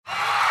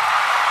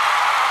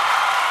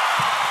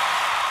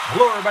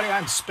Hello everybody,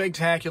 I'm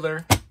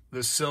Spegtacular,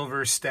 the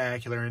Silver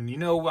Stacular, and you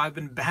know I've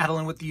been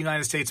battling with the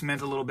United States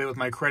Mint a little bit with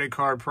my credit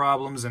card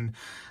problems, and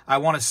I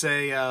want to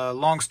say,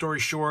 long story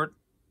short,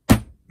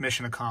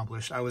 mission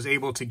accomplished. I was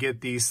able to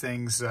get these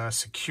things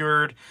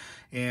secured,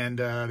 and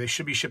they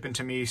should be shipping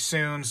to me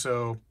soon,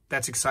 so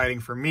that's exciting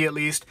for me at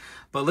least.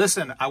 But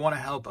listen, I want to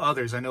help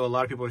others. I know a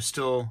lot of people are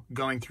still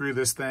going through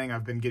this thing.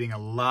 I've been getting a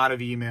lot of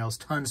emails,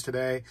 tons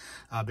today.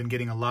 I've been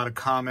getting a lot of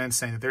comments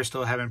saying that they're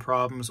still having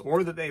problems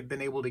or that they've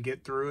been able to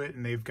get through it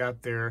and they've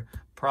got their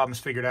problems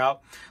figured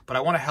out. But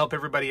I want to help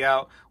everybody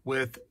out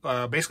with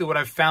basically what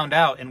I've found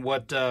out and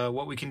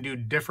what we can do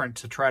different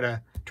to try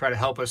to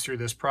help us through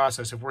this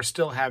process if we're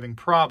still having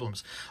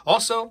problems.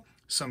 Also,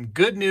 some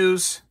good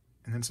news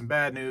and then some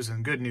bad news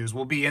and good news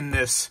will be in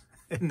this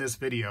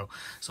video.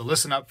 So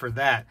listen up for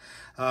that.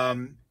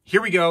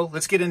 Here we go.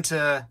 Let's get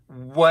into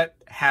what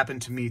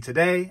happened to me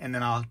today, and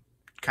then I'll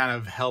kind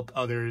of help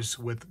others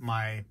with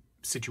my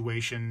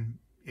situation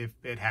if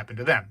it happened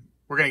to them.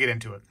 We're going to get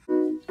into it.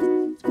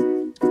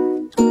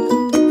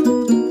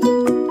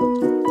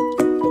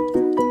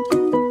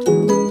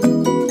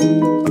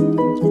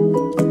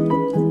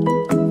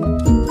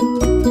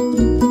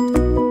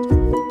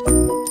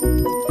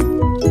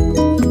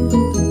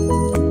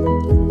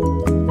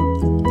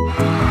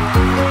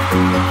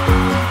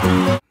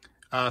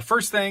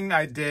 First thing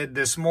I did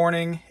this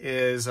morning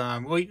is,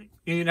 well,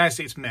 United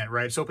States Mint,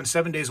 right? It's open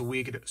 7 days a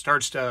week. It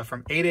starts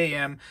from 8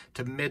 a.m.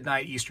 to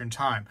midnight Eastern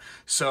time.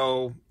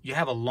 So you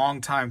have a long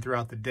time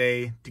throughout the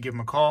day to give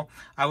them a call.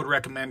 I would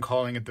recommend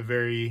calling at the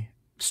very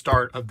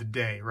start of the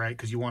day, right?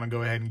 Because you want to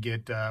go ahead and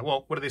get,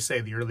 well, what do they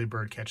say? The early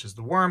bird catches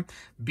the worm.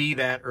 Be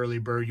that early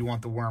bird. You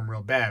want the worm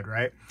real bad,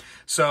 right?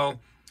 So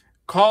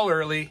call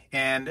early,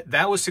 and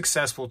that was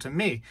successful to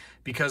me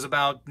because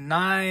about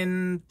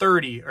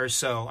 9:30 or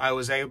so, I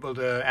was able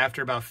to,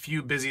 after about a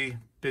few busy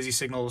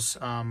signals,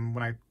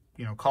 when I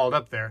called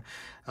up there,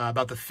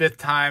 about the fifth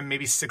time,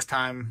 maybe sixth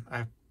time,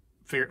 I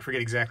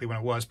forget exactly when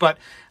it was, but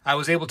I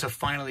was able to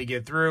finally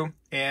get through,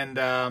 and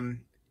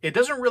it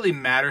doesn't really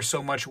matter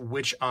so much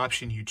which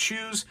option you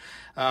choose.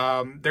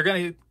 They're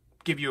going to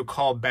give you a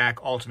call back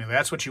ultimately.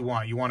 That's what you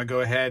want. You want to go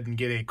ahead and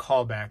get a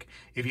call back.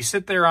 If you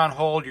sit there on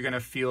hold, you're going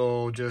to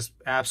feel just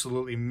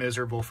absolutely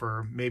miserable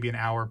for maybe an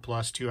hour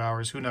plus 2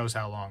 hours. Who knows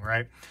how long,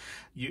 right?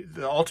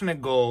 The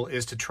ultimate goal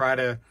is to try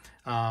to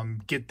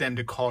get them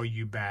to call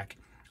you back.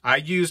 I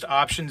used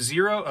option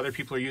 0. Other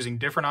people are using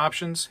different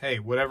options. Hey,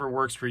 whatever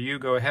works for you,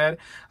 go ahead.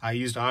 I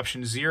used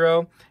option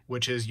 0,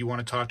 which is you want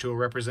to talk to a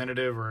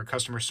representative or a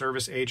customer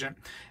service agent.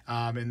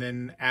 And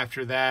then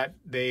after that,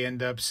 they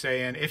end up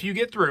saying, if you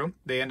get through,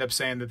 they end up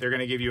saying that they're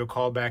going to give you a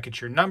call back at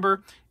your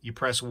number. You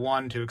press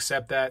 1 to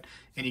accept that,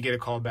 and you get a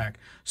call back.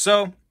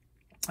 So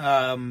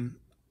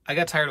I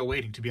got tired of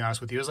waiting, to be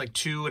honest with you. It was like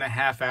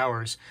 2.5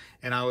 hours,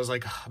 and I was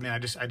like, oh, man, I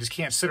just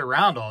can't sit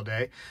around all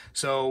day.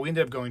 So we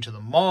ended up going to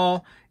the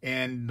mall,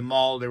 and the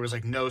mall, there was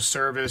like no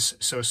service.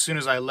 So as soon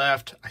as I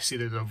left, I see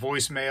there's a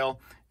voicemail,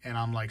 and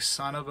I'm like,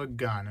 son of a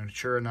gun. And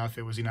sure enough,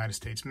 it was United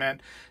States Mint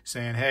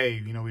saying,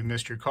 hey, we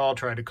missed your call,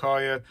 tried to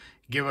call you.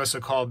 Give us a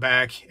call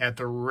back at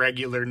the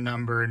regular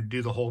number and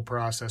do the whole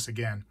process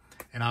again.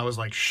 And I was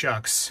like,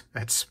 shucks,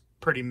 that's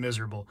pretty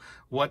miserable.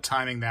 What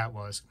timing that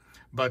was.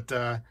 But,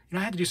 I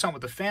had to do something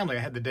with the family.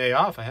 I had the day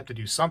off. I have to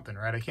do something,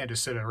 right? I can't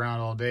just sit around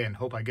all day and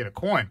hope I get a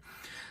coin.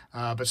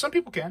 But some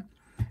people can.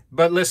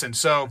 But listen,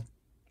 so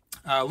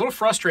a little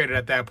frustrated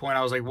at that point.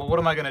 I was like, well, what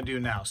am I going to do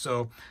now?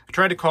 So I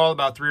tried to call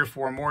about 3 or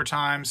 4 more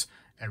times.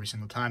 Every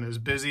single time it was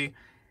busy.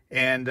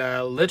 And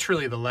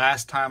literally the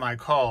last time I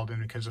called, and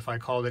because if I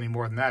called any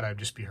more than that, I'd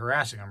just be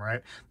harassing them,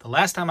 right? The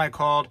last time I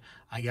called,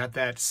 I got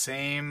that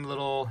same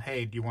little,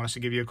 hey, do you want us to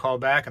give you a call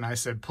back? And I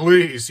said,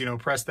 please,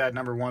 press that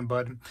number 1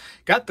 button.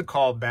 Got the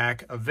call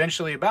back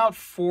eventually about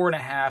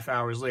 4.5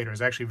 hours later. I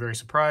was actually very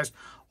surprised.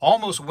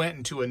 Almost went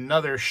into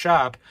another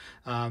shop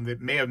that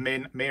may or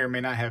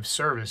may not have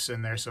service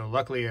in there. So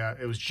luckily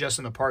it was just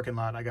in the parking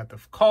lot. I got the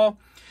call,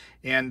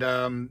 and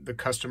the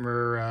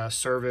customer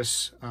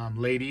service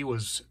lady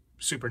was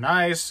super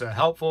nice,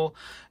 helpful,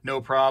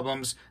 no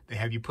problems. They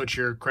have you put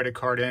your credit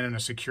card in a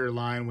secure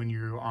line when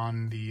you're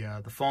on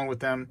the phone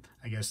with them.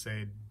 I guess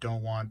they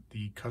don't want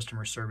the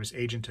customer service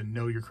agent to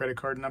know your credit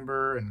card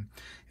number, and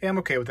hey, I'm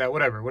okay with that,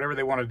 whatever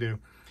they want to do.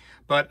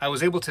 But I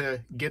was able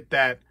to get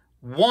that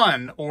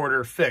one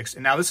order fixed.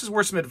 And now this is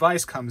where some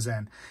advice comes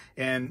in.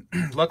 And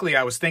luckily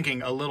I was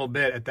thinking a little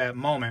bit at that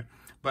moment,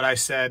 but I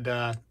said,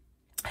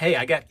 hey,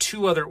 I got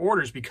 2 other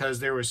orders because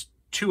there was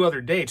 2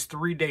 other dates,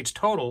 3 dates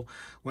total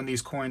when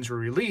these coins were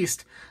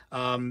released.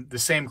 The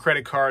same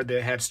credit card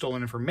that had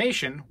stolen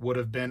information would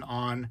have been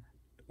on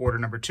order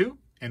number 2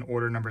 and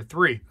order number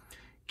 3.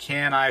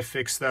 Can I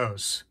fix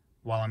those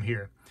while I'm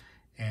here?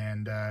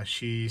 And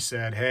she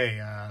said,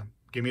 hey,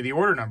 give me the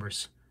order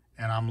numbers.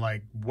 And I'm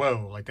like,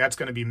 whoa, like that's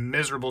going to be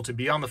miserable to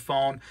be on the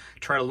phone,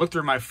 try to look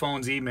through my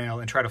phone's email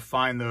and try to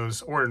find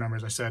those order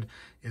numbers. I said,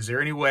 is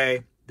there any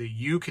way that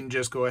you can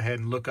just go ahead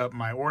and look up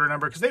my order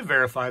number, because they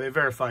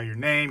verify your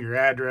name, your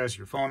address,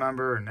 your phone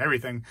number, and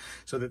everything,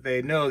 so that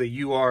they know that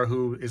you are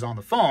who is on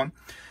the phone.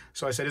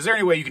 So I said, is there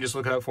any way you can just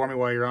look it up for me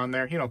while you're on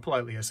there? You know,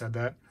 politely I said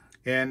that.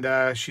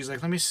 And she's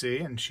like, let me see.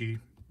 And she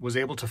was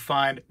able to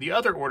find the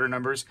other order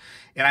numbers.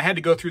 And I had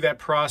to go through that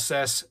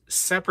process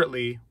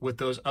separately with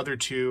those other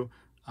two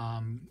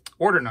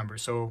order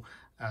numbers. So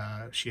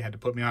she had to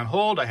put me on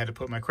hold. I had to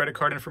put my credit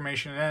card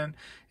information in.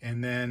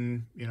 And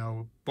then, you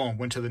know, boom,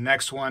 went to the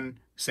next one.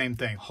 Same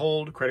thing.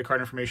 Hold, credit card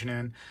information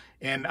in.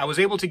 And I was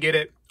able to get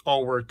it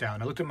all worked out.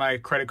 And I looked at my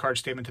credit card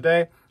statement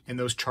today, and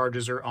those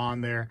charges are on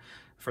there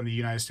from the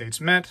United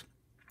States Mint.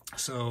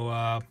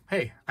 So,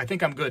 hey, I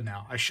think I'm good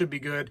now. I should be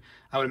good.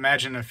 I would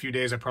imagine in a few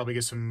days I probably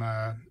get some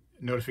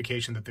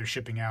notification that they're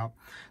shipping out.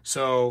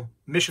 So,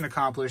 mission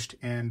accomplished,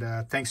 and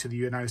thanks to the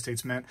United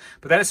States Mint.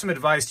 But that is some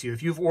advice to you.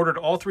 If you've ordered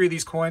all three of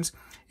these coins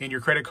and your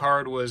credit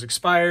card was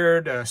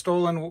expired,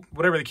 stolen,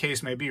 whatever the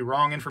case may be,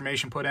 wrong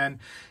information put in,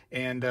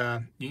 and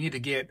you need to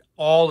get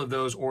all of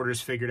those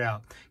orders figured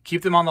out.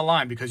 Keep them on the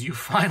line, because you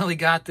finally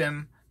got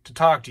them to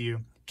talk to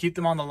you. Keep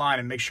them on the line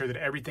and make sure that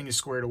everything is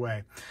squared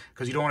away,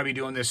 because you don't want to be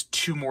doing this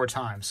 2 more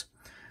times.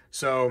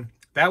 So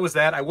that was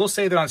that. I will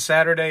say that on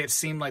Saturday, it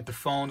seemed like the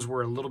phones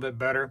were a little bit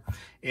better.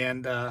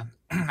 And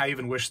I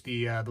even wished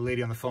the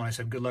lady on the phone, I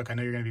said, good luck. I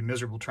know you're going to be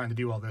miserable trying to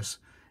do all this.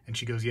 And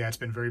she goes, yeah, it's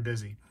been very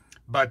busy.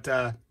 But,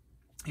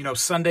 you know,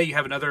 Sunday you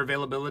have another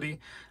availability.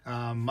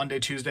 Monday,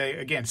 Tuesday,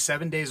 again,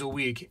 7 days a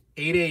week,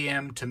 8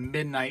 a.m. to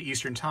midnight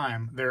Eastern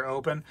time, they're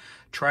open.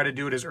 Try to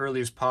do it as early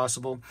as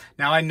possible.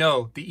 Now, I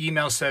know the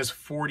email says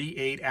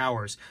 48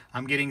 hours.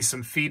 I'm getting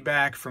some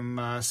feedback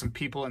from some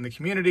people in the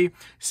community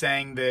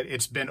saying that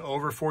it's been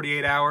over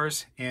 48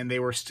 hours and they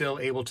were still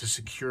able to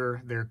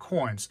secure their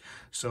coins.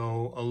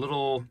 So a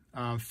little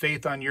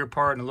faith on your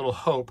part and a little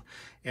hope.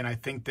 And I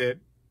think that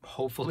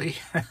hopefully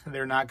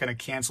they're not going to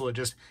cancel it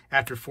just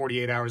after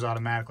 48 hours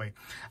automatically.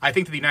 I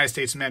think that the United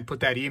States Mint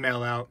put that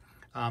email out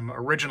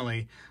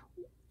originally,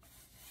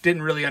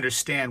 didn't really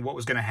understand what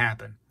was going to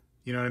happen.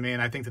 You know what I mean?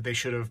 I think that they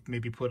should have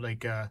maybe put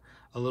like a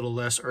little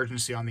less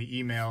urgency on the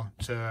email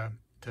to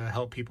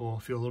help people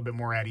feel a little bit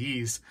more at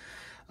ease.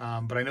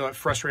 But I know it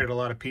frustrated a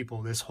lot of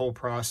people, this whole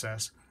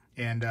process.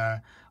 And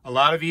a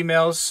lot of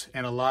emails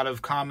and a lot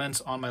of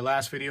comments on my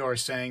last video are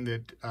saying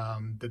that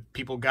that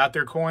people got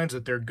their coins,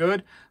 that they're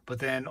good, but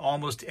then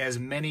almost as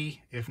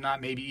many, if not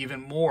maybe even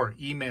more,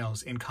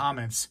 emails and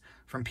comments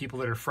from people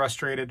that are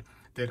frustrated,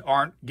 that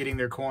aren't getting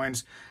their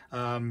coins.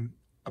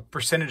 A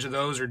percentage of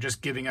those are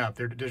just giving up.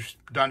 They're just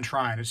done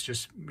trying. It's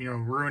just, you know,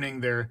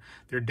 ruining their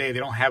day. They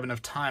don't have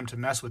enough time to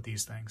mess with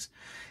these things.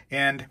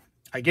 And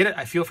I get it.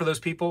 I feel for those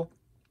people.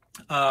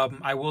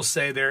 I will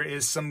say there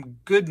is some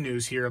good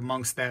news here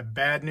amongst that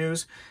bad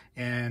news.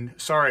 And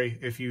sorry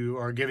if you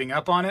are giving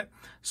up on it.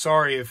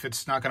 Sorry if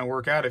it's not going to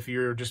work out, if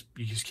you just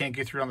can't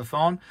get through on the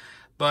phone.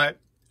 But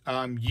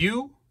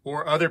you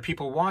or other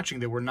people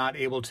watching that were not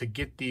able to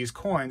get these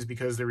coins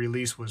because the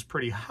release was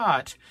pretty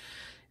hot,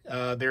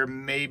 there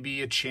may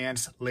be a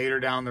chance later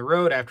down the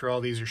road, after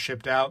all these are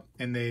shipped out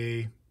and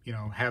they, you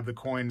know, have the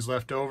coins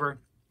left over,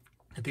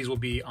 that these will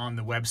be on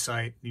the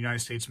website,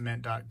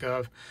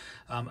 unitedstatesmint.gov,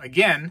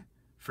 again,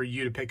 for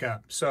you to pick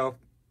up. So,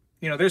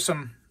 you know, there's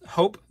some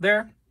hope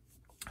there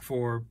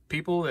for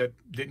people that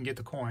didn't get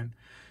the coin,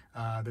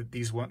 that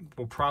these will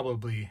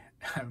probably,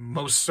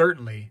 most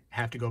certainly,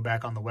 have to go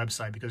back on the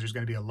website, because there's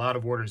going to be a lot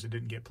of orders that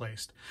didn't get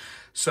placed.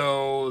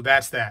 So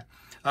that's that.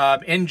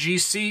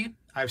 NGC,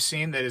 I've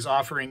seen that is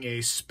offering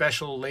a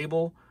special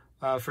label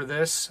for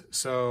this.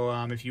 So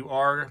if you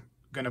are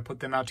going to put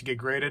them out to get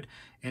graded,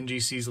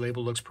 NGC's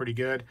label looks pretty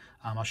good.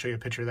 I'll show you a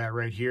picture of that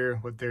right here,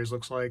 what theirs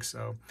looks like.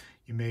 So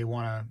you may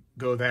want to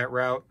go that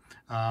route.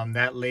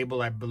 That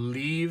label, I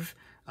believe,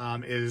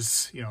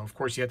 is, you know, of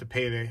course you have to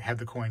pay to have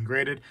the coin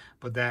graded,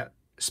 but that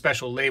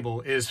special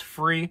label is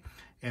free.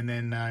 And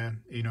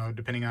then, you know,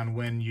 depending on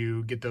when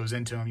you get those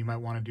into them, you might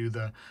want to do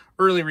the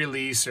early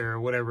release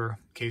or whatever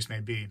case may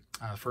be,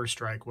 first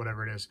strike,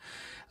 whatever it is.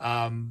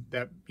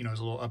 That, you know, is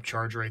a little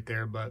upcharge right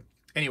there. But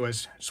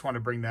anyways, just want to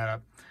bring that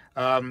up.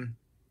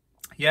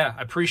 Yeah,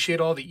 I appreciate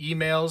all the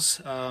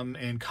emails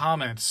and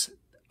comments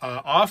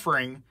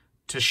offering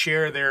to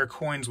share their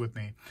coins with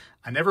me.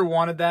 I never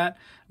wanted that.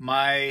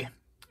 My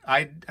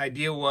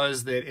idea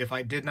was that if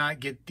I did not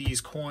get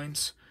these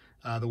coins,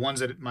 the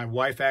ones that my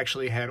wife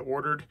actually had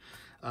ordered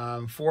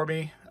for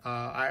me,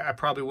 I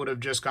probably would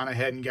have just gone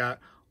ahead and got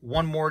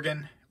one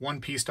Morgan,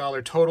 one peace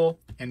dollar total,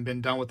 and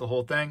been done with the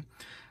whole thing.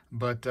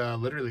 But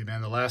literally,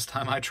 man, the last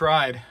time I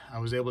tried, I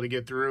was able to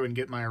get through and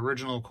get my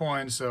original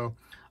coins. So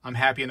I'm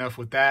happy enough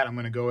with that. I'm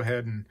going to go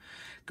ahead and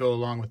go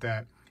along with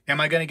that. Am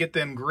I going to get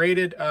them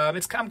graded?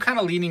 I'm kind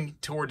of leaning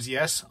towards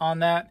yes on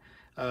that.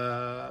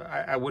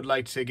 I would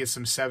like to get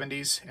some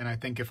 70s. And I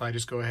think if I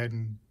just go ahead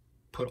and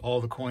put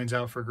all the coins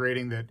out for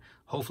grading, that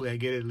hopefully I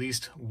get at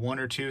least 1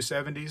 or 2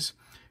 70s.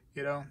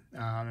 You know,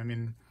 I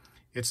mean,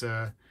 it's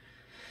a,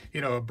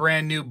 you know, a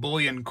brand new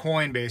bullion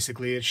coin,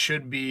 basically. It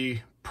should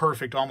be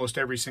perfect almost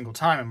every single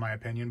time, in my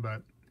opinion,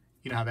 but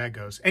you know how that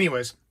goes.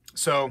 Anyways,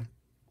 so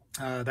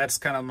that's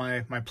kind of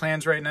my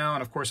plans right now.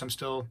 And of course, I'm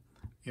still,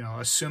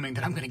 assuming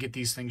that I'm going to get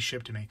these things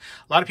shipped to me.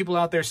 A lot of people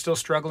out there still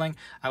struggling.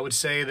 I would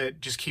say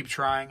that just keep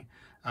trying.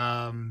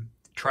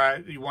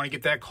 You want to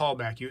get that call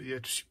back.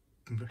 You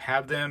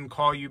have them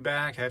call you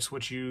back. That's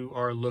what you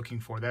are looking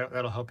for.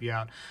 That'll help you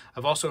out.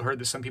 I've also heard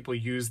that some people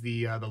use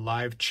the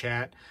live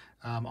chat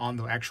on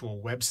the actual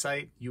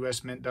website,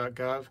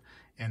 usmint.gov,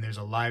 and there's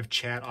a live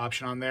chat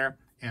option on there.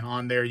 And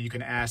on there, you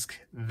can ask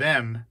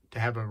them to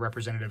have a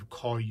representative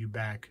call you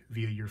back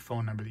via your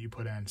phone number that you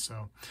put in.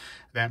 So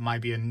that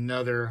might be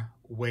another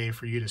way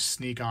for you to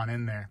sneak on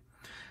in there.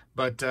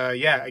 But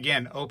yeah,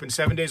 again, open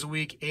 7 days a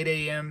week, 8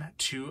 a.m.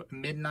 to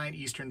midnight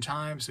Eastern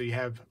time. So you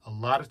have a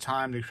lot of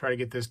time to try to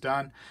get this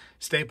done.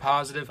 Stay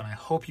positive, and I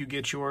hope you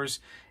get yours.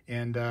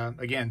 And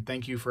again,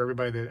 thank you for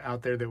everybody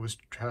out there that was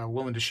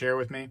willing to share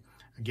with me.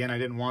 Again, I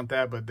didn't want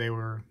that, but there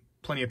were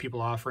plenty of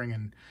people offering,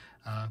 and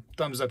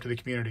thumbs up to the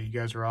community. You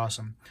guys are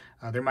awesome.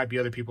 There might be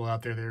other people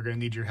out there that are going to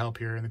need your help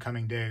here in the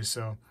coming days.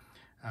 So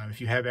if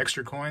you have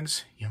extra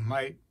coins, you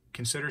might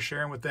consider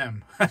sharing with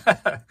them.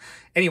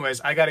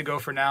 Anyways, I got to go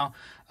for now.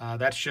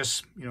 That's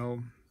just,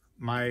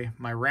 my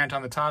rant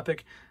on the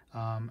topic.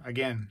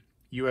 Again,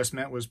 US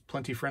Mint was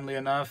plenty friendly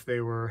enough.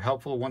 They were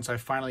helpful once I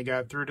finally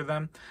got through to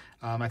them.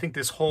 I think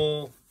this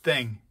whole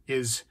thing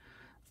is,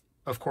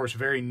 of course,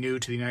 very new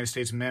to the United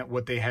States Mint,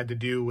 what they had to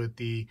do with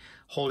the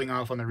holding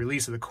off on the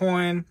release of the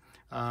coin,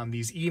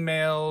 these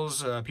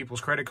emails,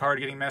 people's credit card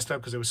getting messed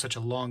up because there was such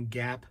a long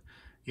gap,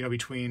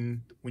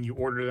 between when you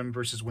ordered them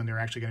versus when they're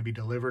actually going to be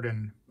delivered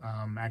and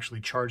actually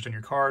charged on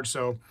your card.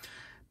 So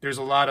there's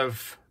a lot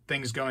of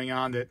things going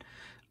on that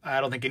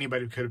I don't think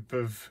anybody could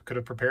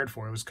have prepared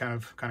for. It was kind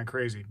of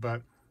crazy,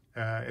 but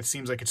it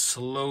seems like it's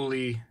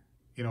slowly,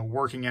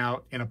 working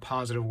out in a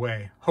positive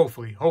way.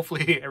 Hopefully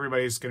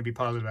everybody's going to be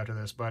positive after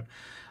this, but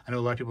I know a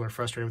lot of people are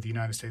frustrated with the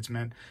United States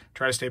Mint.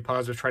 Try to stay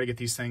positive. Try to get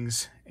these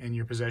things in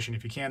your possession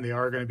if you can. They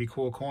are going to be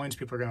cool coins.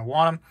 People are going to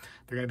want them.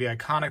 They're going to be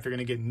iconic. They're going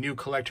to get new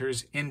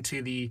collectors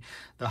into the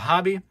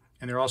hobby,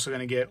 and they're also going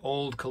to get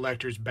old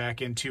collectors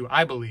back into,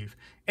 I believe.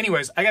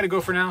 Anyways, I got to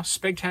go for now.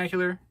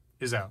 Spegtacular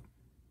is out.